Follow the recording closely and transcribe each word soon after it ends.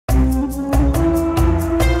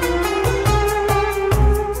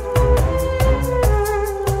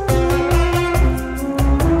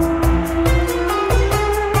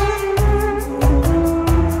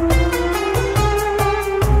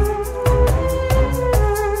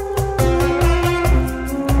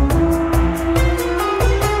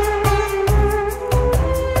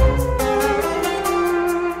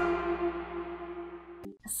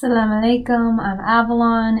Assalamu alaikum, I'm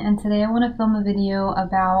Avalon, and today I want to film a video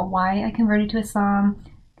about why I converted to Islam,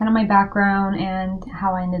 kind of my background, and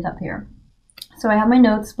how I ended up here. So I have my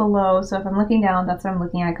notes below, so if I'm looking down, that's what I'm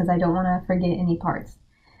looking at because I don't want to forget any parts.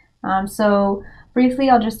 So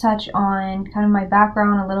briefly, I'll just touch on kind of my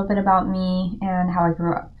background, a little bit about me, and how I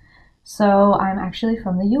grew up. So I'm actually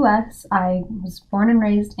from the US. I was born and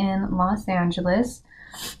raised in Los Angeles,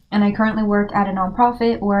 and I currently work at a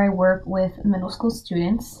nonprofit where I work with middle school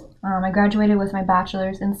students. I graduated with my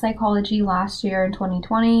bachelor's in psychology last year in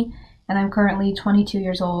 2020, and I'm currently 22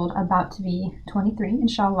 years old, about to be 23,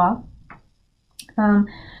 inshallah.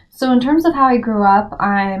 So in terms of how I grew up,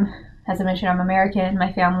 as I mentioned, I'm American.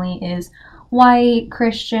 My family is white,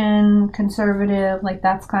 Christian, conservative, like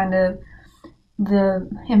that's kind of the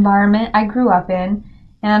environment I grew up in.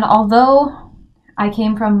 And although I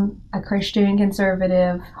came from a Christian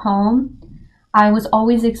conservative home, I was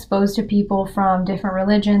always exposed to people from different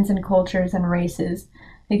religions and cultures and races,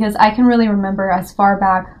 because I can really remember as far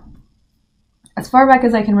back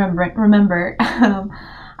as I can remember.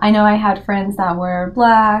 I know I had friends that were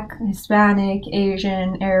Black, Hispanic,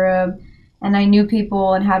 Asian, Arab, and I knew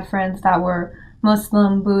people and had friends that were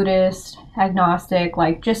Muslim, Buddhist, agnostic,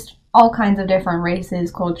 like just all kinds of different races,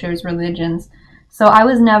 cultures, religions. So I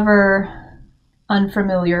was never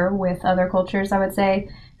unfamiliar with other cultures, I would say,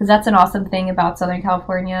 because that's an awesome thing about Southern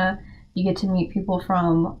California. You get to meet people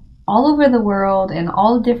from all over the world and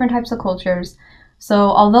all different types of cultures. So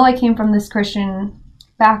although I came from this Christian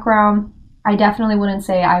background, I definitely wouldn't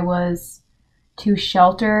say I was too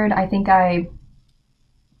sheltered. I think I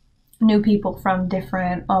knew people from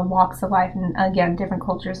different walks of life and, again, different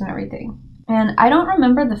cultures and everything. And I don't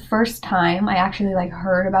remember the first time I actually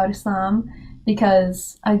heard about Islam,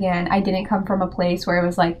 because, again, I didn't come from a place where it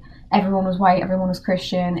was like everyone was white, everyone was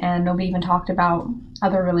Christian, and nobody even talked about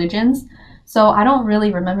other religions. So I don't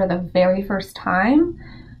really remember the very first time,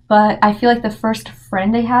 but I feel like the first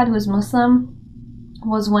friend I had who was Muslim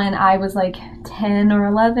was when I was like 10 or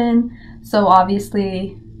 11. So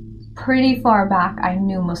obviously pretty far back I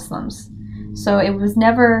knew Muslims. So it was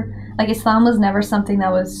never, Islam was never something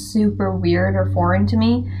that was super weird or foreign to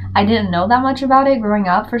me. I didn't know that much about it growing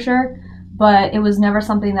up for sure, but it was never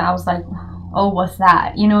something that I was like, oh, what's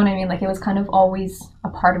that? You know what I mean? Like, it was kind of always a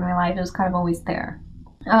part of my life. It was kind of always there.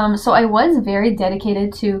 So I was very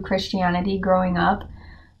dedicated to Christianity growing up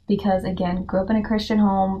because, again, grew up in a Christian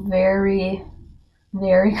home, very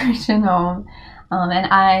Christian home. And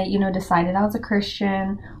I, decided I was a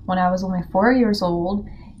Christian when I was only 4 years old.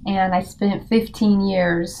 And I spent 15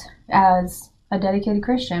 years as a dedicated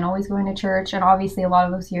Christian, always going to church. And obviously a lot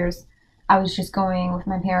of those years I was just going with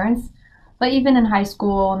my parents. But even in high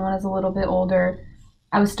school and when I was a little bit older,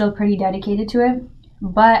 I was still pretty dedicated to it.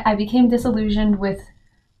 But I became disillusioned with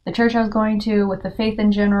the church I was going to, with the faith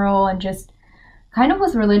in general, and just kind of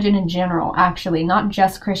with religion in general, actually, not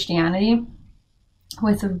just Christianity,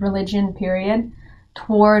 with religion, period,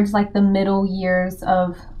 towards the middle years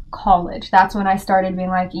of college. That's when I started being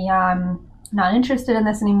like, yeah, I'm not interested in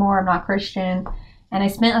this anymore. I'm not Christian. And I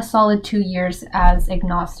spent a solid 2 years as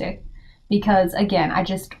agnostic because, again, I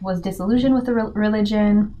just was disillusioned with the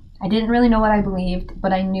religion. I didn't really know what I believed,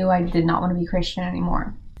 but I knew I did not want to be Christian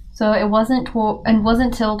anymore. So it wasn't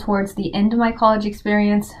until towards the end of my college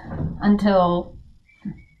experience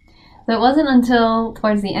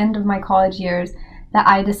towards the end of my college years that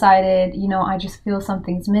I decided, I just feel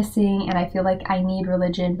something's missing, and I feel like I need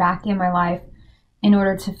religion back in my life in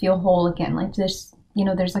order to feel whole again. Like there's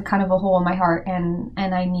kind of a hole in my heart, and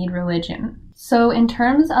I need religion. So in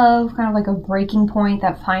terms of kind of a breaking point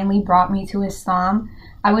that finally brought me to Islam,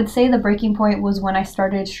 I would say the breaking point was when I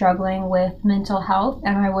started struggling with mental health,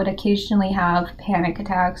 and I would occasionally have panic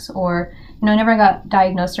attacks, or, I never got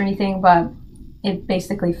diagnosed or anything, but it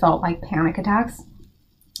basically felt like panic attacks.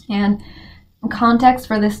 And context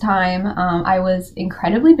for this time, I was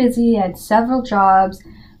incredibly busy. I had several jobs,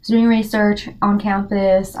 was doing research on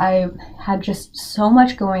campus. I had just so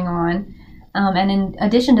much going on. And in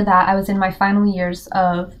addition to that, I was in my final years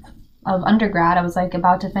of undergrad. I was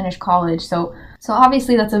about to finish college. So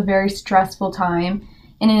obviously that's a very stressful time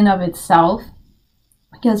in and of itself,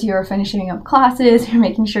 because you're finishing up classes, you're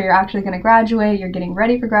making sure you're actually going to graduate, you're getting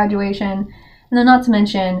ready for graduation. And then not to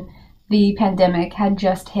mention, the pandemic had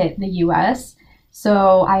just hit the US,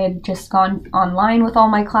 so I had just gone online with all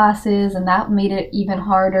my classes, and that made it even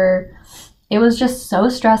harder. It was just so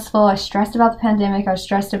stressful. I was stressed about the pandemic. I was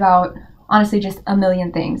stressed about, honestly, just a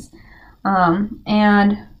million things.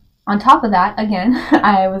 And on top of that, again,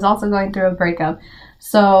 I was also going through a breakup.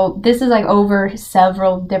 So this is over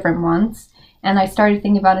several different months, and I started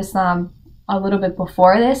thinking about Islam a little bit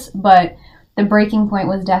before this, but the breaking point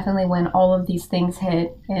was definitely when all of these things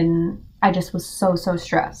hit and I just was so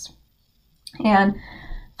stressed. And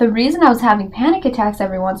the reason I was having panic attacks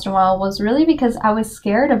every once in a while was really because I was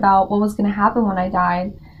scared about what was going to happen when I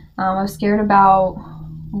died. I was scared about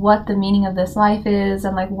what the meaning of this life is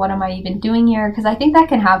and like, what am I even doing here? Because I think that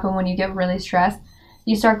can happen when you get really stressed.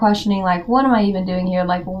 You start questioning like, what am I even doing here?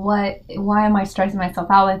 Like, why am I stressing myself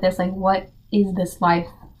out like this? Like, what is this life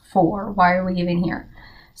for? Why are we even here?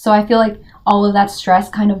 So I feel like all of that stress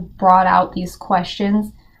kind of brought out these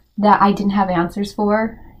questions that I didn't have answers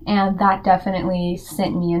for, and that definitely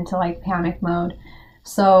sent me into like panic mode.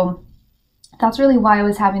 So that's really why I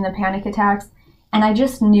was having the panic attacks. And I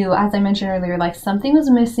just knew, as I mentioned earlier, like something was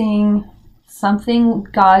missing, something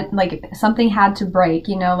had to break,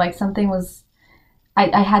 you know, like something was,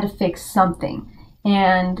 I had to fix something.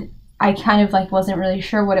 And I kind of like wasn't really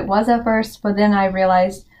sure what it was at first, but then I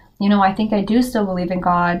realized, you know, I think I do still believe in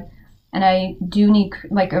God, and I do need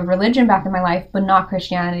like a religion back in my life, but not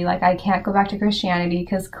Christianity. Like I can't go back to Christianity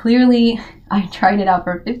because clearly I tried it out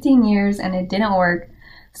for 15 years and it didn't work.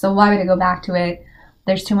 So why would I go back to it?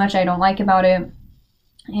 There's too much I don't like about it.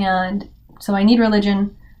 And so I need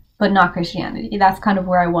religion, but not Christianity. That's kind of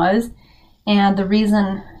where I was. And the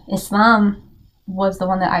reason Islam was the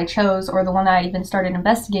one that I chose, or the one that I even started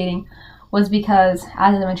investigating, was because,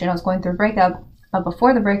 as I mentioned, I was going through a breakup. But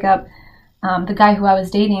before the breakup, the guy who I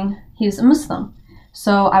was dating, he was a Muslim.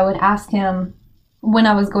 So I would ask him, when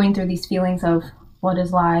I was going through these feelings of what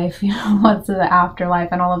is life, you know, what's the afterlife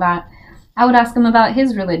and all of that, I would ask him about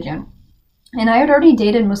his religion. And I had already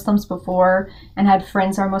dated Muslims before and had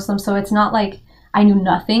friends who are Muslims, so it's not like I knew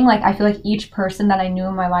nothing. Like I feel like each person that I knew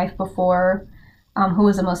in my life before who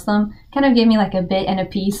was a Muslim kind of gave me like a bit and a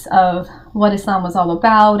piece of what Islam was all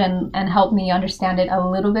about and helped me understand it a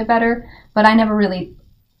little bit better. But I never really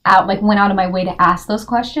went out of my way to ask those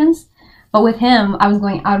questions. But with him, I was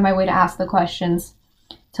going out of my way to ask the questions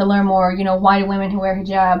to learn more. You know, why do women who wear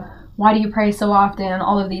hijab? Why do you pray so often?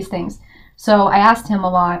 All of these things. So I asked him a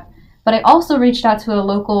lot. But I also reached out to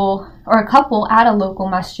a couple at a local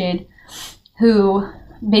masjid who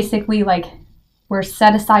basically like were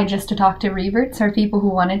set aside just to talk to reverts, or people who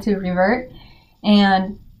wanted to revert.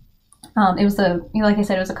 And it was like I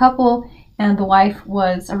said, it was a couple, and the wife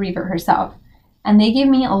was a revert herself. And they gave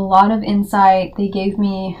me a lot of insight. They gave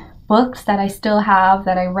me books that I still have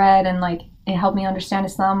that I read, and like it helped me understand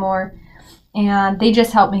Islam more. And they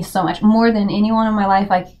just helped me so much more than anyone in my life.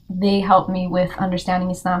 Like they helped me with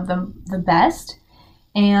understanding Islam the best.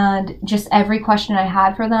 And just every question I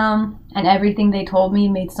had for them and everything they told me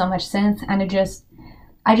made so much sense. And I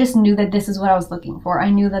just knew that this is what I was looking for. I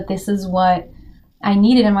knew that this is what I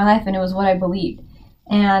needed in my life, and it was what I believed.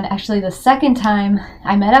 And actually the second time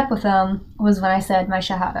I met up with them was when I said my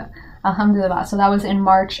shahada, alhamdulillah. So that was in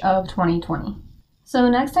March of 2020. So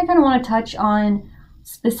next I kind of want to touch on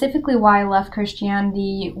specifically why I left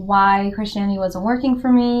Christianity, why Christianity wasn't working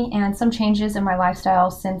for me, and some changes in my lifestyle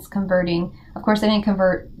since converting. Of course, I didn't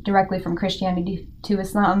convert directly from Christianity to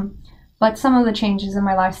Islam, but some of the changes in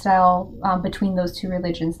my lifestyle between those two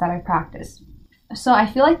religions that I practiced. So I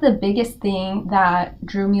feel like the biggest thing that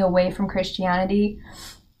drew me away from Christianity,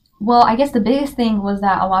 well, I guess the biggest thing was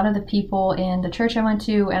that a lot of the people in the church I went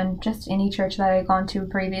to, and just any church that I had gone to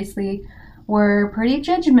previously, were pretty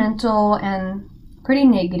judgmental and pretty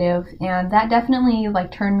negative, and that definitely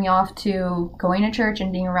like turned me off to going to church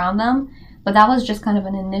and being around them. But that was just kind of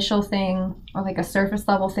an initial thing, or like a surface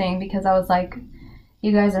level thing, because I was like,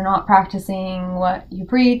 you guys are not practicing what you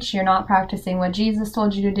preach, you're not practicing what Jesus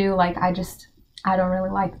told you to do. Like I don't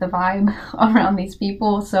really like the vibe around these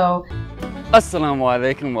people. So Assalamu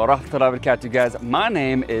alaikum wa rahmatullahi wa barakatuh, guys. My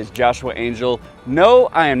name is Joshua Angel. No,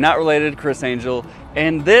 I am not related to Chris Angel,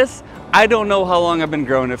 and this, I don't know how long I've been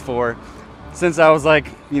growing it for. Since I was like,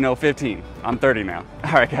 15. I'm 30 now.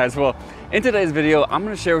 All right, guys. Well, in today's video, I'm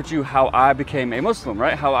going to share with you how I became a Muslim,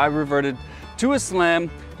 right? How I reverted to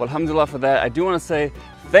Islam. Well, alhamdulillah for that. I do want to say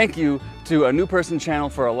thank you to A New Person channel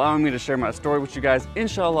for allowing me to share my story with you guys.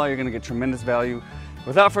 Inshallah, you're going to get tremendous value.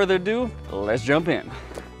 Without further ado, let's jump in.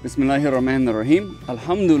 Bismillahirrahmanirrahim.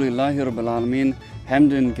 Alhamdulillahi rabbil alameen.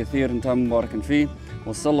 Hamdan kathiran tam mubarakan fi.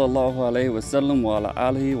 وصلى الله عليه وسلم وعلى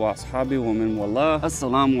آله وأصحابه ومن والله.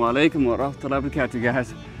 Assalamu alaikum wa rahmatullahi wa barakatuh,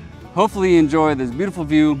 guys. Hopefully you enjoy this beautiful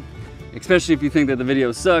view, especially if you think that the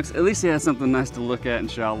video sucks. At least it has something nice to look at,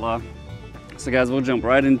 inshallah. So guys, we'll jump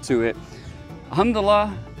right into it.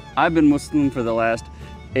 Alhamdulillah, I've been Muslim for the last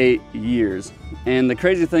 8 years. And the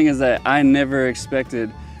crazy thing is that I never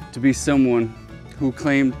expected to be someone who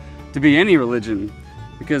claimed to be any religion,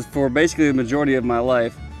 because for basically the majority of my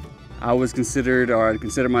life, I was considered, or I'd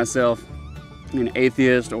consider myself an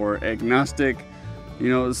atheist or agnostic, you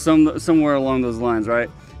know, somewhere along those lines, right?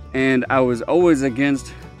 And I was always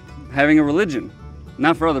against having a religion,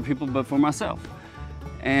 not for other people, but for myself.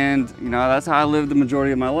 And, you know, that's how I lived the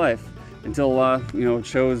majority of my life until Allah, you know,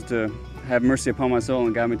 chose to have mercy upon my soul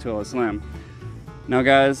and got me to Islam. Now,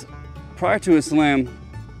 guys, prior to Islam,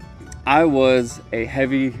 I was a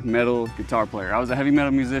heavy metal guitar player. I was a heavy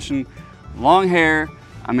metal musician, long hair.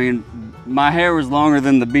 I mean, my hair was longer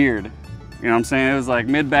than the beard. You know what I'm saying? It was like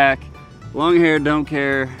mid-back, long hair, don't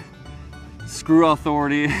care, screw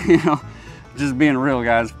authority, you know, just being real,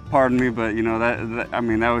 guys. Pardon me, but you know, that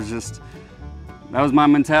was my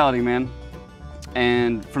mentality, man.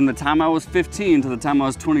 And from the time I was 15 to the time I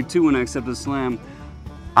was 22 when I accepted Islam,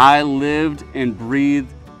 I lived and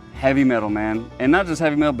breathed heavy metal, man. And not just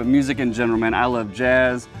heavy metal, but music in general, man. I love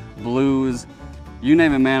jazz, blues, you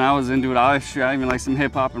name it, man. I was into it. I even like some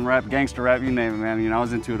hip hop and rap, gangster rap, you name it, man. You know, I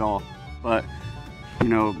was into it all. But, you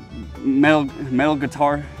know, metal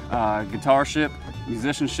guitar, guitarship,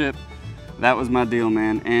 musicianship, that was my deal,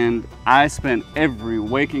 man. And I spent every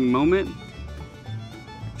waking moment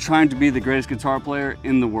trying to be the greatest guitar player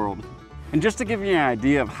in the world. And just to give you an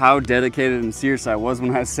idea of how dedicated and serious I was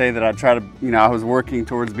when I say that I was working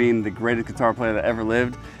towards being the greatest guitar player that ever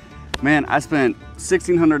lived, man, I spent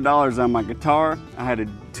 $1,600 on my guitar. I had a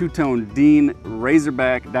two-tone Dean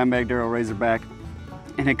Razorback, Dimebag Darrell Razorback,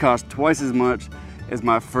 and it cost twice as much as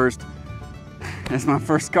my first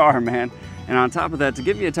car, man. And on top of that, to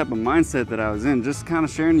give you a type of mindset that I was in, just kind of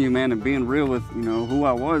sharing you, man, and being real with, you know, who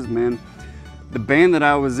I was, man. The band that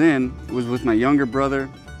I was in was with my younger brother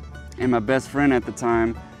and my best friend at the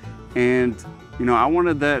time. And, you know, I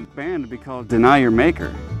wanted that band to be called Deny Your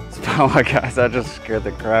Maker. Oh my guys, I just scared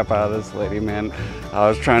the crap out of this lady, man. I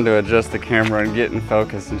was trying to adjust the camera and get in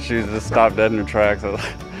focus, and she just stopped dead in her tracks. I was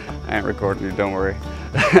like, I ain't recording you, don't worry.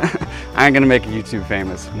 I ain't gonna make YouTube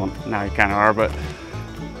famous. Well, now you kind of are, but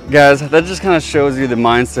guys, that just kind of shows you the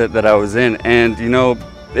mindset that I was in. And, you know,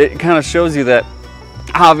 it kind of shows you that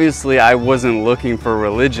obviously I wasn't looking for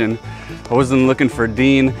religion. I wasn't looking for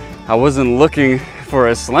Deen. I wasn't looking for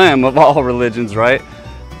Islam of all religions, right?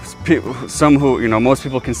 Some who, you know, most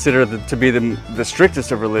people consider to be the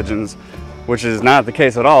strictest of religions, which is not the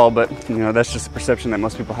case at all, but, you know, that's just a perception that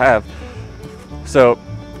most people have. So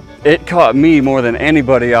it caught me more than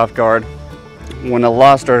anybody off guard when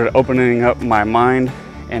Allah started opening up my mind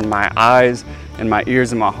and my eyes and my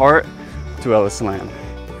ears and my heart to Islam.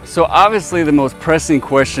 So obviously the most pressing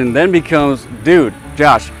question then becomes, dude,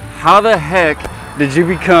 Josh, how the heck did you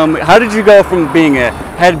go from being a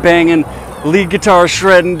headbanging, lead guitar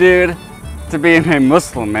shredding dude to being a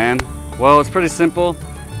Muslim, man? Well, it's pretty simple.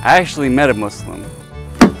 I actually met a Muslim.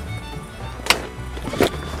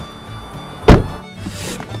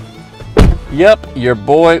 Yep, your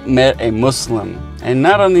boy met a Muslim. And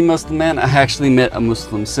not only Muslim, man, I actually met a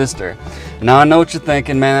Muslim sister. Now I know what you're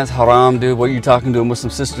thinking, man, that's haram, dude. What are you talking to a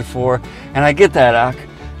Muslim sister for? And I get that, Ak.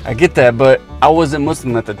 I get that, but I wasn't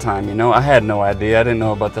Muslim at the time, you know? I had no idea. I didn't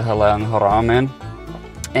know about the halal and haram, man.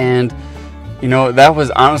 And, you know, that was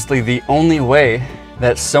honestly the only way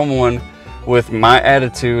that someone with my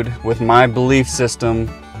attitude, with my belief system,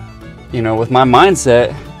 you know, with my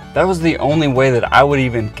mindset, that was the only way that I would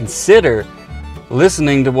even consider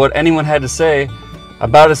listening to what anyone had to say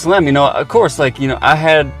about Islam. You know, of course, like, you know,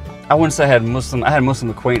 I wouldn't say I had Muslim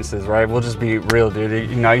acquaintances, right? We'll just be real, dude.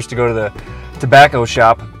 You know, I used to go to the tobacco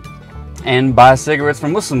shop and buy cigarettes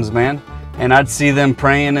from Muslims, man. And I'd see them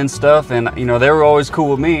praying and stuff, and, you know, they were always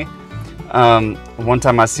cool with me. One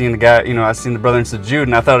time I seen the guy, you know, I seen the brother in sujood,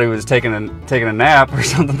 and I thought he was taking a nap or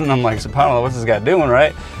something, and I'm like, subhanAllah, what's this guy doing,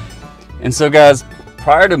 right? And so, guys,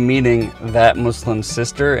 prior to meeting that Muslim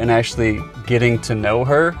sister and actually getting to know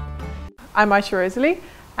her, I'm Ishaq,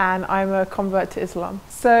 and I'm a convert to Islam.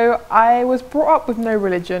 So I was brought up with no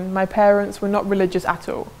religion. My parents were not religious at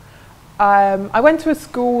all. I went to a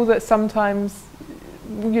school that sometimes,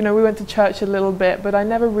 you know, we went to church a little bit, but I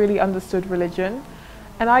never really understood religion.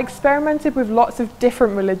 And I experimented with lots of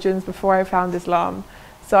different religions before I found Islam.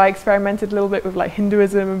 So I experimented a little bit with like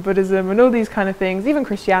Hinduism and Buddhism and all these kind of things, even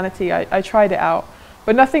Christianity. I tried it out,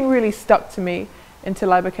 but nothing really stuck to me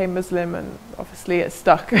until I became Muslim, and obviously it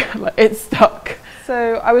stuck. Like, it stuck.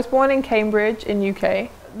 So I was born in Cambridge in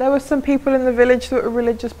UK. There were some people in the village that were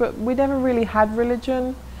religious, but we never really had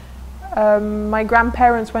religion. My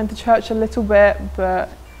grandparents went to church a little bit, but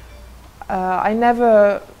I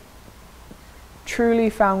never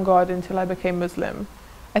truly found God until I became Muslim.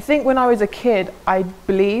 I think when I was a kid, I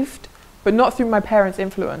believed, but not through my parents'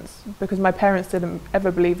 influence, because my parents didn't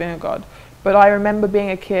ever believe in a God. But I remember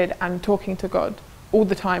being a kid and talking to God all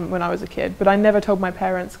the time when I was a kid, but I never told my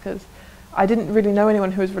parents because I didn't really know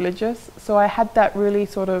anyone who was religious, so I had that really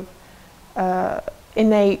sort of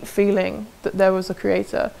innate feeling that there was a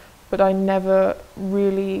creator, but I never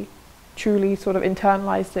really truly sort of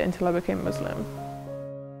internalized it until I became Muslim.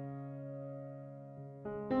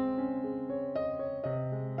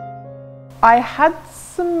 I had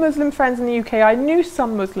some Muslim friends in the UK. I knew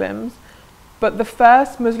some Muslims, but the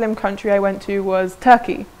first Muslim country I went to was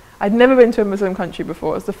Turkey. I'd never been to a Muslim country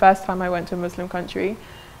before. It was the first time I went to a Muslim country.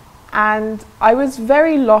 And I was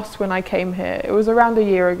very lost when I came here. It was around a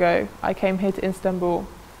year ago. I came here to Istanbul.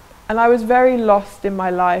 And I was very lost in my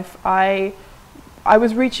life. I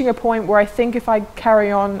was reaching a point where I think if I carry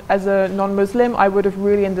on as a non-Muslim, I would have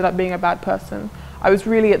really ended up being a bad person. I was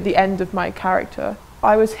really at the end of my character.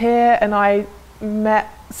 I was here and I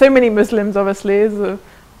met so many Muslims, obviously, it's a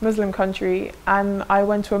Muslim country, and I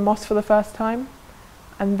went to a mosque for the first time,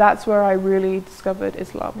 and that's where I really discovered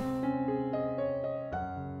Islam.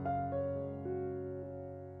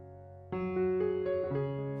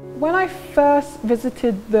 When I first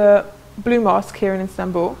visited the Blue Mosque here in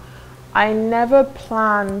Istanbul, I never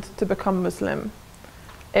planned to become Muslim.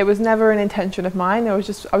 It was never an intention of mine. I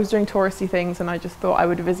was doing touristy things and I just thought I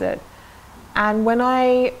would visit. And when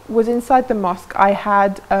I was inside the mosque, I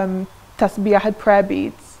had tasbih, I had prayer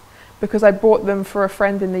beads, because I bought them for a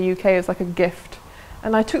friend in the UK as like a gift.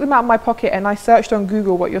 And I took them out of my pocket and I searched on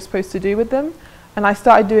Google what you're supposed to do with them. And I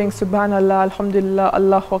started doing Subhanallah, Alhamdulillah,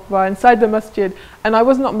 Allahu Akbar inside the masjid. And I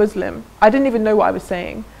was not Muslim. I didn't even know what I was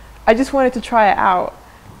saying. I just wanted to try it out.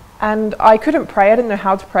 And I couldn't pray. I didn't know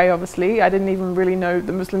how to pray, obviously. I didn't even really know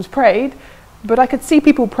the Muslims prayed. But I could see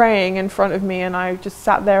people praying in front of me, and I just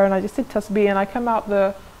sat there and I just did tasbih, and I came out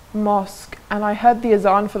the mosque and I heard the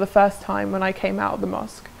azan for the first time when I came out of the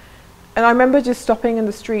mosque. And I remember just stopping in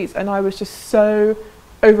the streets and I was just so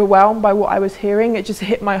overwhelmed by what I was hearing. It just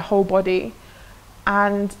hit my whole body.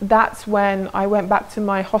 And that's when I went back to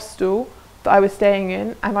my hostel that I was staying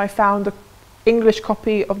in, and I found an English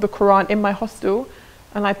copy of the Quran in my hostel,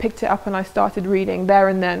 and I picked it up and I started reading there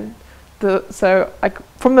and then. So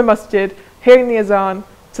from the masjid, hearing the azan,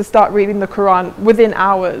 to start reading the Quran within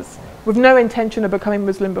hours, with no intention of becoming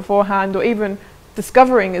Muslim beforehand or even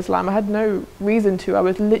discovering Islam. I had no reason to. I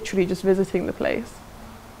was literally just visiting the place.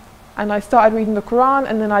 And I started reading the Quran,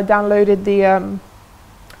 and then I downloaded the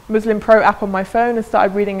Muslim Pro app on my phone and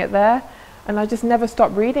started reading it there. And I just never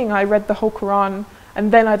stopped reading. I read the whole Quran,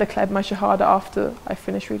 and then I declared my Shahada after I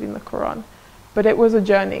finished reading the Quran. But it was a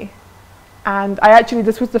journey. And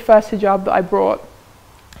this was the first hijab that I brought.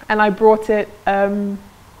 And I brought it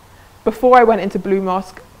before I went into Blue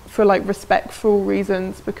Mosque for like respectful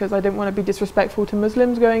reasons, because I didn't want to be disrespectful to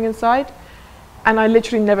Muslims going inside. And I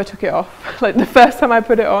literally never took it off. Like the first time I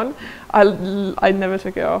put it on, I never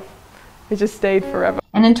took it off. It just stayed forever.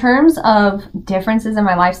 And in terms of differences in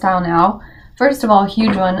my lifestyle now, first of all, a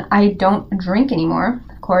huge one, I don't drink anymore,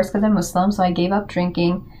 of course, because I'm Muslim, so I gave up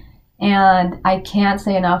drinking. And I can't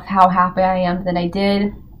say enough how happy I am that I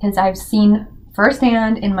did, because I've seen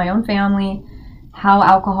firsthand in my own family how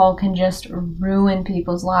alcohol can just ruin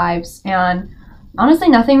people's lives. And honestly,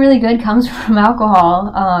 nothing really good comes from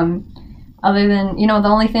alcohol, other than, the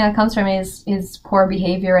only thing that comes from it is poor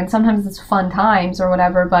behavior, and sometimes it's fun times or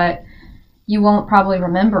whatever, but you won't probably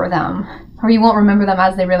remember them, or you won't remember them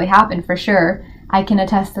as they really happened, for sure. I can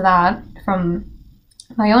attest to that from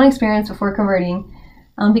my own experience before converting,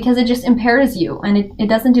 because it just impairs you, and it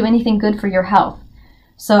doesn't do anything good for your health.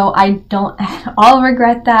 So I don't at all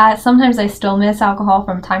regret that. Sometimes I still miss alcohol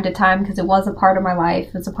from time to time, because it was a part of my life.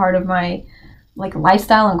 It's a part of my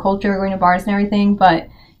lifestyle and culture, going to bars and everything. But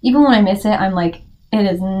even when I miss it, I'm like, it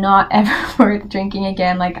is not ever worth drinking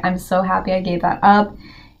again. Like, I'm so happy I gave that up.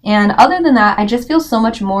 And other than that, I just feel so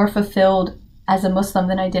much more fulfilled as a Muslim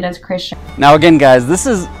than I did as a Christian. Now again, guys, this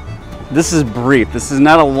is brief. This is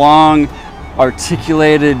not a long,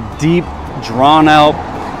 articulated, deep, drawn out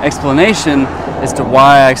explanation as to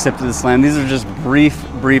why I accepted Islam. These are just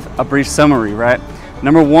a brief summary, right?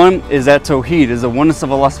 Number one is that Tawheed is the oneness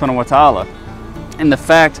of Allah subhanahu wa ta'ala. And the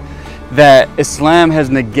fact that Islam has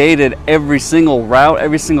negated every single route,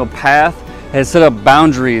 every single path, has set up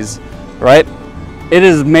boundaries, right? It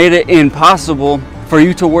has made it impossible for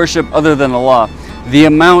you to worship other than Allah. The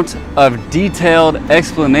amount of detailed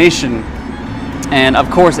explanation, and of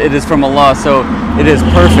course it is from Allah, so it is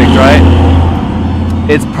perfect, right?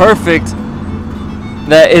 It's perfect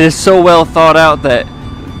that it is so well thought out that,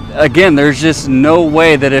 again, there's just no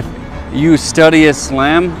way that if you study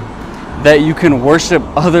Islam that you can worship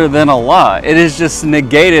other than Allah. It has just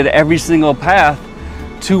negated every single path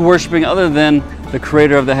to worshiping other than the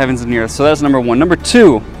creator of the heavens and the earth. So that's number one. Number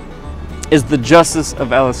two is the justice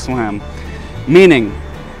of al-Islam, meaning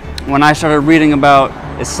when I started reading about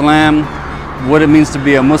Islam, what it means to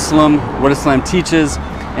be a Muslim, what Islam teaches,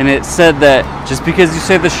 and it said that just because you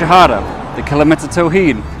say the Shahada, the Kalimat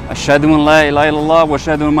al-Tawheed, Ashhadu an la ilaha illallah wa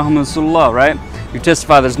ashhadu anna Muhammadan Rasulullah, right? You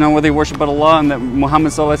testify there's no worthy worship but Allah and that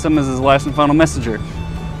Muhammad sallallahu alaihi wasallam is his last and final messenger.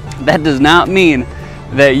 That does not mean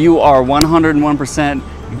that you are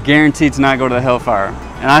 101% guaranteed to not go to the hellfire.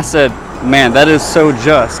 And I said, man, that is so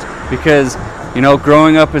just, because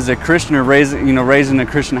growing up as a Christian or raised in a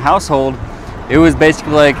Christian household, it was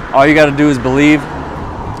basically like all you got to do is believe.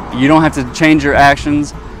 You don't have to change your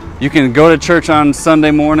actions. You can go to church on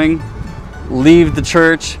Sunday morning, leave the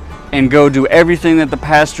church, and go do everything that the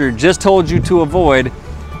pastor just told you to avoid,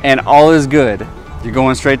 and all is good. You're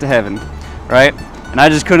going straight to heaven, right? And I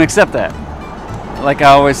just couldn't accept that. Like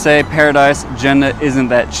I always say, paradise, Jannah, isn't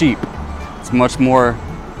that cheap. It's much more,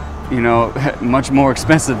 much more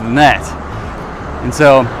expensive than that. And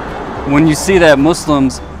so when you see that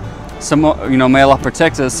Muslims, may Allah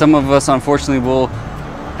protect us, some of us unfortunately will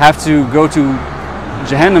have to go to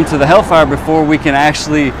Jahannam, to the hellfire, before we can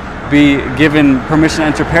actually be given permission to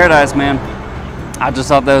enter paradise, man. I just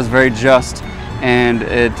thought that was very just, and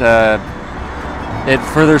it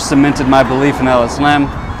further cemented my belief in Islam.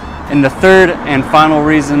 And the third and final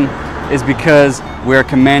reason is because we are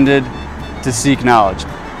commanded to seek knowledge.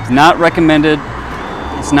 It's not recommended.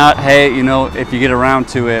 It's not, hey, if you get around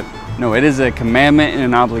to it. No, it is a commandment and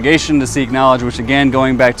an obligation to seek knowledge, which again,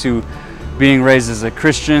 going back to being raised as a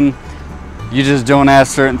Christian, you just don't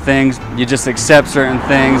ask certain things, you just accept certain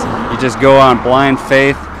things, you just go on blind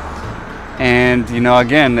faith. And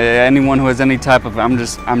again, anyone who has any type of, I'm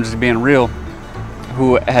just being real,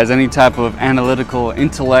 who has any type of analytical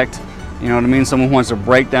intellect, someone who wants to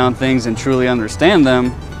break down things and truly understand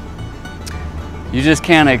them, you just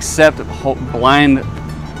can't accept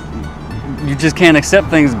you just can't accept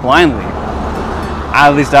things blindly. At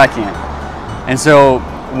least I can't. And so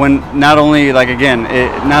when not only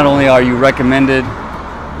are you recommended,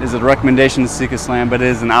 is it a recommendation to seek Islam, but it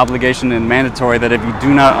is an obligation and mandatory that if you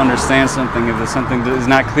do not understand something, if there's something that is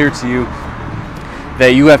not clear to you,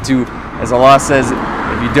 that you have to, as Allah says,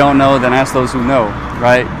 if you don't know, then ask those who know,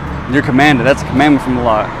 right? You're commanded. That's a commandment from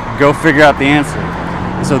Allah. Go figure out the answer.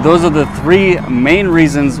 And so those are the three main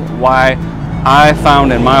reasons why I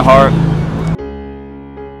found in my heart.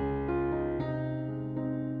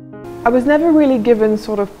 I was never really given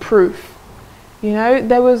sort of proof.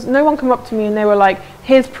 There was no one come up to me and they were like,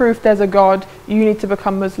 here's proof there's a God, you need to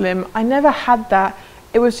become Muslim. I never had that.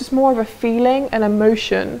 It was just more of a feeling, an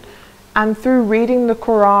emotion. And through reading the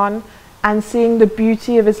Quran and seeing the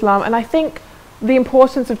beauty of Islam, and I think the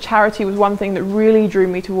importance of charity was one thing that really drew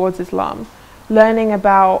me towards Islam. Learning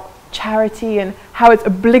about charity and how it's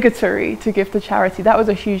obligatory to give to charity, that was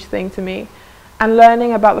a huge thing to me. And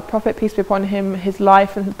learning about the Prophet, peace be upon him, his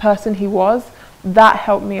life and the person he was, that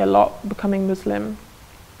helped me a lot becoming Muslim.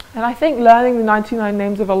 And I think learning the 99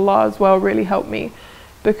 names of Allah as well really helped me,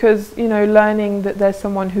 because learning that there's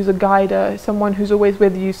someone who's a guider, someone who's always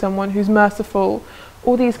with you, someone who's merciful,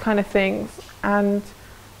 all these kind of things. And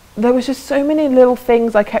there was just so many little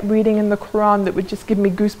things I kept reading in the Quran that would just give me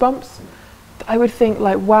goosebumps. I would think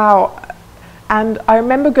like, wow. And I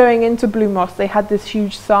remember going into Blue Mosque, they had this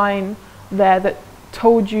huge sign there that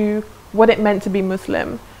told you what it meant to be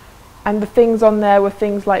Muslim, and the things on there were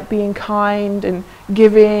things like being kind and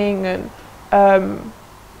giving, and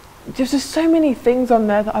there's just so many things on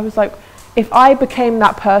there that I was like, if I became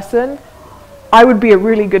that person, I would be a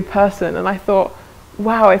really good person. And I thought,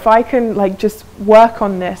 wow, if I can just work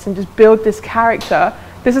on this and just build this character,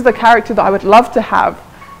 this is the character that I would love to have.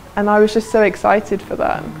 And I was just so excited for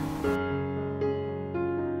that.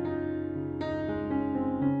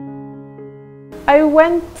 I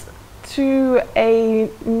went to a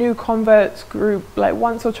new converts group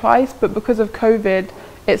once or twice, but because of COVID,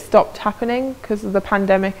 it stopped happening because of the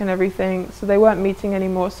pandemic and everything, so they weren't meeting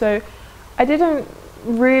anymore. So I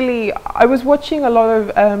was watching a lot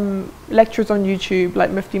of lectures on YouTube, like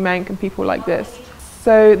Mufti Menk and people like this.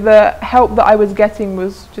 So the help that I was getting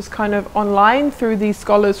was just kind of online through these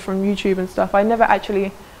scholars from YouTube and stuff. I never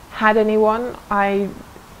actually had anyone.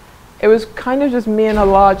 It was kind of just me and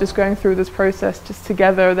Allah just going through this process just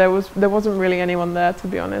together. There wasn't really anyone there, to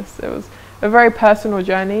be honest. It was a very personal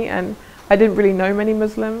journey, and I didn't really know many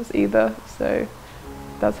Muslims either, so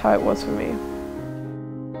that's how it was for me.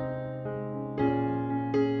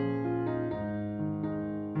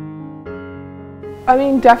 I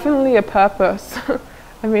mean, definitely a purpose.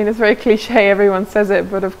 I mean, it's very cliche, everyone says it,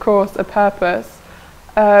 but of course, a purpose.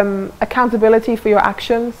 Accountability for your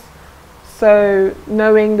actions. So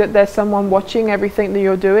knowing that there's someone watching everything that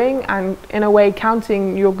you're doing, and in a way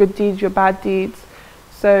counting your good deeds, your bad deeds.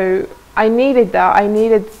 So I needed that. I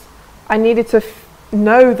needed to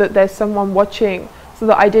know that there's someone watching, so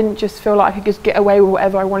that I didn't just feel like I could just get away with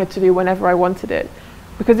whatever I wanted to do whenever I wanted it.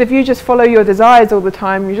 Because if you just follow your desires all the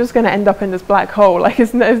time, you're just going to end up in this black hole. Like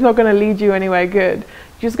it's not going to lead you anywhere good.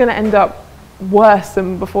 You're just going to end up worse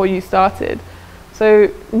than before you started.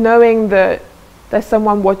 So knowing that there's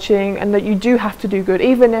someone watching and that you do have to do good,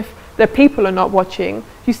 even if the people are not watching,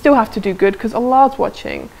 you still have to do good because Allah's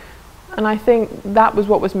watching. And I think that was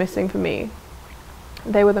what was missing for me.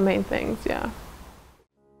 They were the main things, yeah.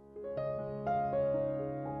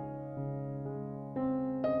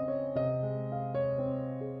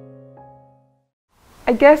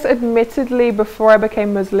 I guess admittedly before I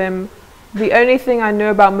became Muslim, the only thing I knew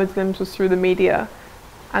about Muslims was through the media,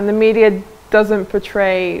 and the media doesn't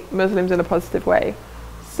portray Muslims in a positive way.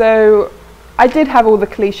 So I did have all the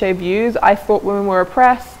cliche views. I thought women were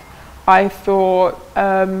oppressed. I thought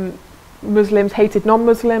Muslims hated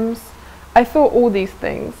non-Muslims. I thought all these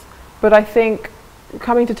things, but I think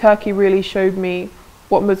coming to Turkey really showed me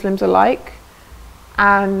what Muslims are like,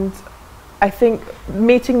 and I think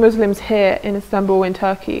meeting Muslims here in Istanbul in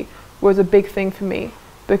Turkey was a big thing for me,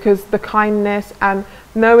 because the kindness and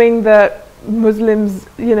knowing that Muslims,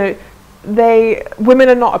 you know, women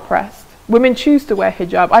are not oppressed. Women choose to wear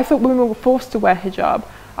hijab. I thought women were forced to wear hijab.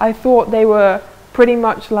 I thought they were pretty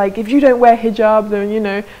much like, if you don't wear hijab, then, you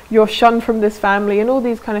know, you're shunned from this family and all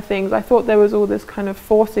these kind of things. I thought there was all this kind of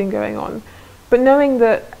forcing going on. But knowing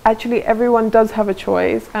that actually everyone does have a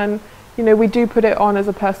choice, and you know, we do put it on as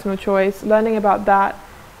a personal choice, learning about that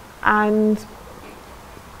and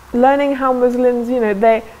learning how Muslims, you know,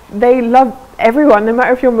 they love everyone, no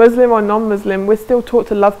matter if you're Muslim or non-Muslim, we're still taught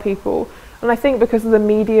to love people. And I think because of the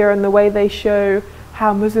media and the way they show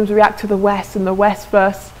how Muslims react to the West and the West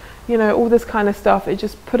versus, you know, all this kind of stuff, it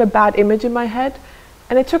just put a bad image in my head.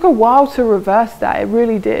 And it took a while to reverse that, it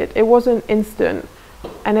really did. It wasn't instant.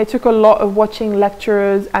 And it took a lot of watching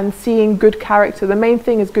lecturers and seeing good character. The main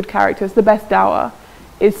thing is good character. It's the best dawah,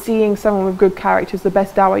 is seeing someone with good character is the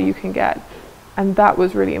best dawah you can get. And that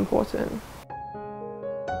was really important.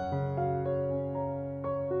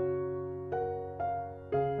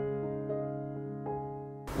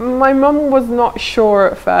 My mum was not sure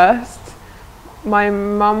at first. My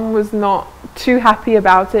mum was not too happy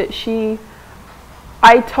about it.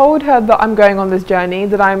 I told her that I'm going on this journey,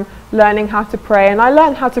 that I'm learning how to pray, and I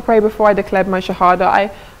learned how to pray before I declared my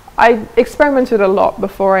Shahada. I experimented a lot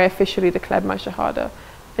before I officially declared my Shahada.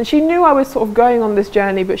 And she knew I was sort of going on this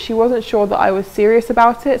journey, but she wasn't sure that I was serious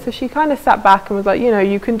about it. So she kind of sat back and was like, you know,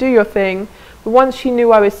 you can do your thing. But once she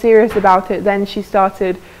knew I was serious about it, then she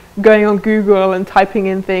started going on Google and typing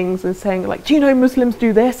in things and saying like, do you know Muslims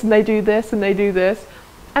do this and they do this and they do this?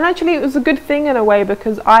 And actually it was a good thing in a way,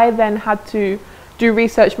 because I then had to do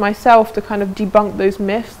research myself to kind of debunk those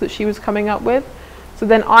myths that she was coming up with. So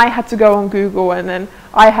then I had to go on Google, and then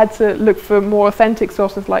I had to look for more authentic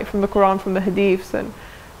sources like from the Quran, from the Hadiths,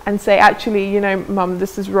 and say, actually, you know, Mum,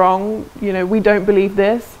 this is wrong. You know, we don't believe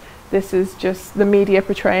this. This is just the media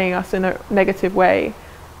portraying us in a negative way.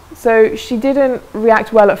 So she didn't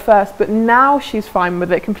react well at first, but now she's fine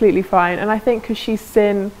with it, completely fine. And I think because she's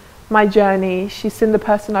seen my journey, she's seen the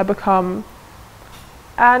person I become.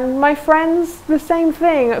 And my friends, the same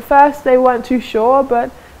thing. At first they weren't too sure,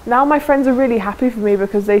 but now my friends are really happy for me,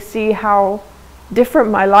 because they see how different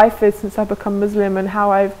my life is since I've become Muslim, and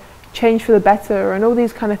how I've changed for the better and all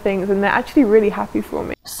these kind of things, and they're actually really happy for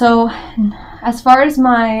me. So as far as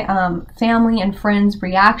my family and friends'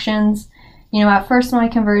 reactions, you know, at first when I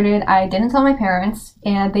converted, I didn't tell my parents,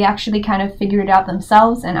 and they actually kind of figured it out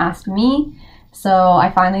themselves and asked me. So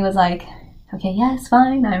I finally was like, okay, yes,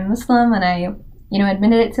 fine, I'm Muslim, and I, you know,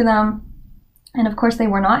 admitted it to them. And of course they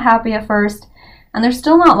were not happy at first, and they're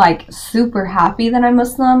still not like super happy that I'm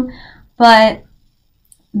Muslim, but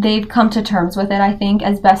they've come to terms with it, I think,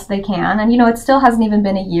 as best they can. And you know, it still hasn't even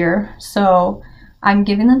been a year, so I'm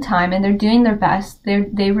giving them time, and they're doing their best.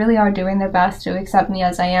 They really are doing their best to accept me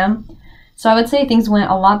as I am. So I would say things went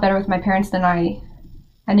a lot better with my parents than I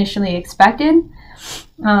initially expected.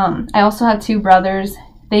 I also have two brothers.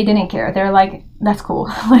 They didn't care. They're like, that's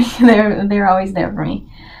cool. Like they're always there for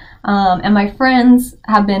me. And my friends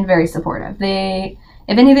have been very supportive. If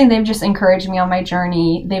anything, they've just encouraged me on my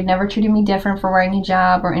journey. They've never treated me different for wearing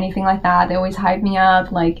hijab or anything like that. They always hype me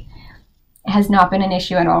up. Like, it has not been an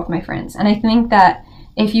issue at all with my friends. And I think that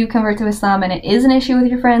if you convert to Islam and it is an issue with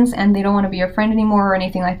your friends and they don't want to be your friend anymore or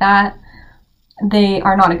anything like that, they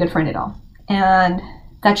are not a good friend at all. And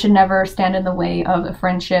that should never stand in the way of a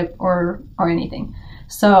friendship or anything.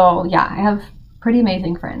 So yeah, I have pretty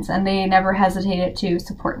amazing friends, and they never hesitated to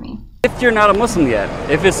support me. If you're not a Muslim yet,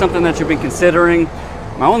 if it's something that you've been considering,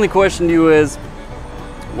 My only question to you is,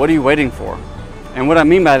 what are you waiting for? And what I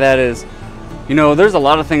mean by that is, you know, there's a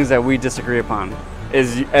lot of things that we disagree upon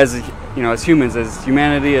as humans, as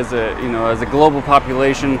humanity, as a global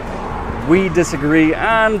population. We disagree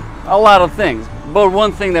on a lot of things, but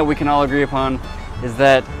one thing that we can all agree upon is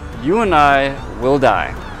that you and I will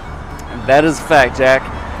die. That is a fact, Jack.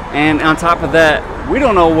 And on top of that, we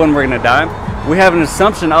don't know when we're gonna die. We have an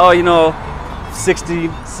assumption, 60,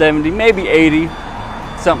 70, maybe 80,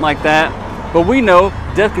 something like that. But we know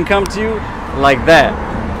death can come to you like that.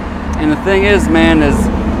 And the thing is, man, is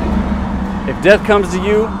if death comes to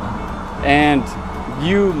you and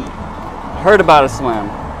you heard about Islam,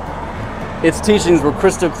 its teachings were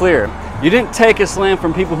crystal clear. You didn't take Islam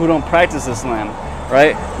from people who don't practice Islam,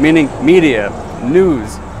 right? Meaning media,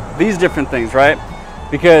 news, these different things, right?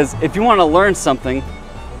 Because if you want to learn something,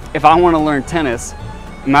 if I want to learn tennis,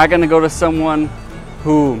 am I going to go to someone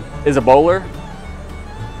who is a bowler?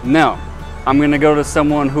 No. I'm going to go to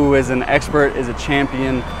someone who is an expert, is a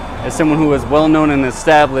champion, as someone who is well known and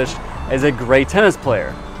established as a great tennis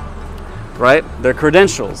player, right? Their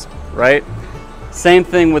credentials, right? Same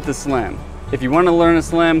thing with Islam. If you want to learn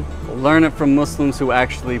Islam, learn it from Muslims who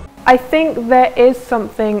actually... I think there is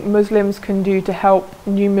something Muslims can do to help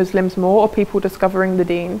new Muslims more, or people discovering the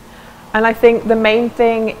deen. And I think the main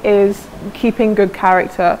thing is keeping good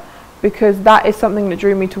character, because that is something that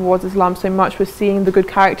drew me towards Islam so much, was seeing the good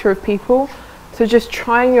character of people. So just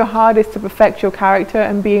trying your hardest to perfect your character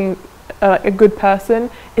and being a good person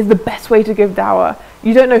is the best way to give dawah.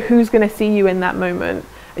 You don't know who's going to see you in that moment.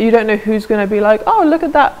 You don't know who's going to be like, oh, look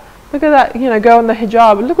at that, girl in the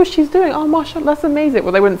hijab, look what she's doing, oh, mashallah, that's amazing.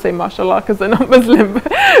 Well, they wouldn't say mashallah because they're not Muslim,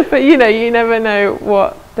 but you never know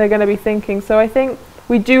what they're going to be thinking. So I think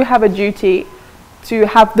we do have a duty to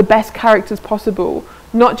have the best characters possible,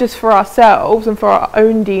 not just for ourselves and for our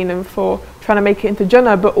own deen and for trying to make it into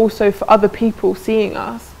Jannah, but also for other people seeing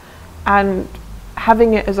us and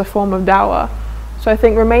having it as a form of dawah. So I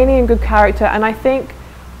think remaining in good character. And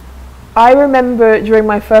I remember during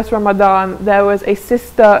my first Ramadan, there was a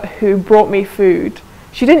sister who brought me food.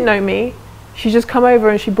 She didn't know me. She just come over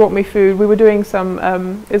and she brought me food. We were doing some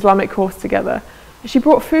Islamic course together. She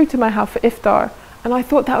brought food to my house for iftar. And I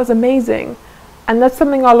thought that was amazing. And that's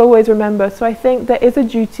something I'll always remember. So I think there is a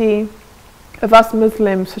duty of us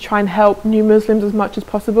Muslims to try and help new Muslims as much as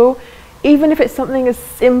possible. Even if it's something as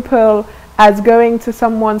simple as going to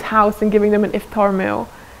someone's house and giving them an iftar meal.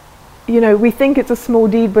 We think it's a small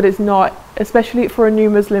deed, but it's not. Especially for a new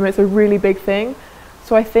Muslim, it's a really big thing.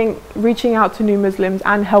 So I think reaching out to new Muslims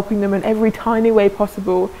and helping them in every tiny way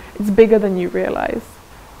possible is bigger than you realize.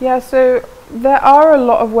 Yeah, so there are a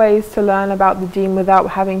lot of ways to learn about the deen without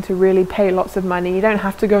having to really pay lots of money. You don't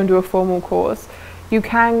have to go and do a formal course. You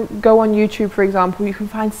can go on YouTube, for example. You can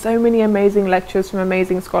find so many amazing lectures from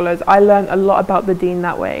amazing scholars. I learned a lot about the deen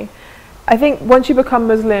that way. I think once you become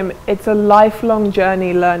Muslim, it's a lifelong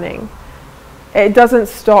journey learning. It doesn't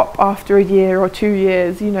stop after a year or 2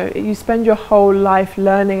 years. You spend your whole life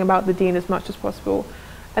learning about the deen as much as possible.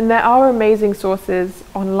 And there are amazing sources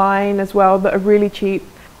online as well that are really cheap.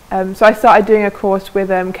 So I started doing a course with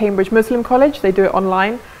Cambridge Muslim College. They do it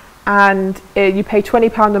online, and you pay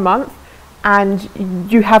 £20 a month, and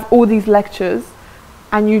you have all these lectures,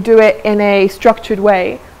 and you do it in a structured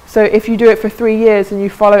way. So if you do it for 3 years and you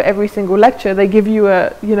follow every single lecture, they give you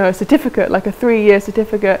a certificate, like a 3-year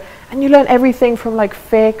certificate, and you learn everything from like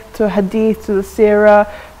fiqh to hadith to the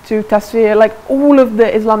seerah to tafsir, like all of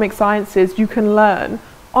the Islamic sciences you can learn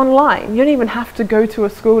online. You don't even have to go to a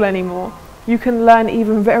school anymore. You can learn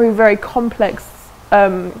even very, very complex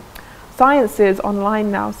sciences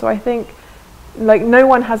online now. So I think like no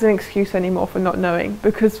one has an excuse anymore for not knowing,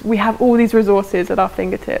 because we have all these resources at our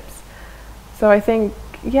fingertips. So I think,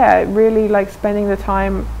 yeah, really like spending the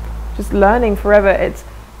time just learning forever.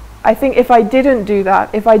 I think if I didn't do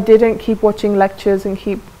that, if I didn't keep watching lectures and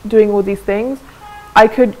keep doing all these things, I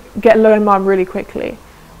could get low imam really quickly,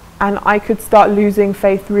 and I could start losing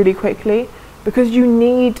faith really quickly, because you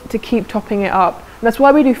need to keep topping it up. And that's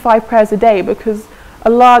why we do 5 prayers a day, because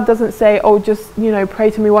Allah doesn't say, oh, just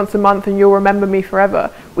pray to me once a month and you'll remember me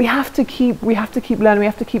forever. We have to keep learning, we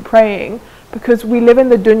have to keep praying, because we live in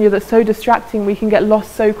the dunya that's so distracting, we can get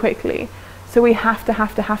lost so quickly. So we have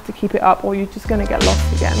to keep it up, or you're just going to get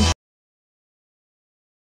lost again.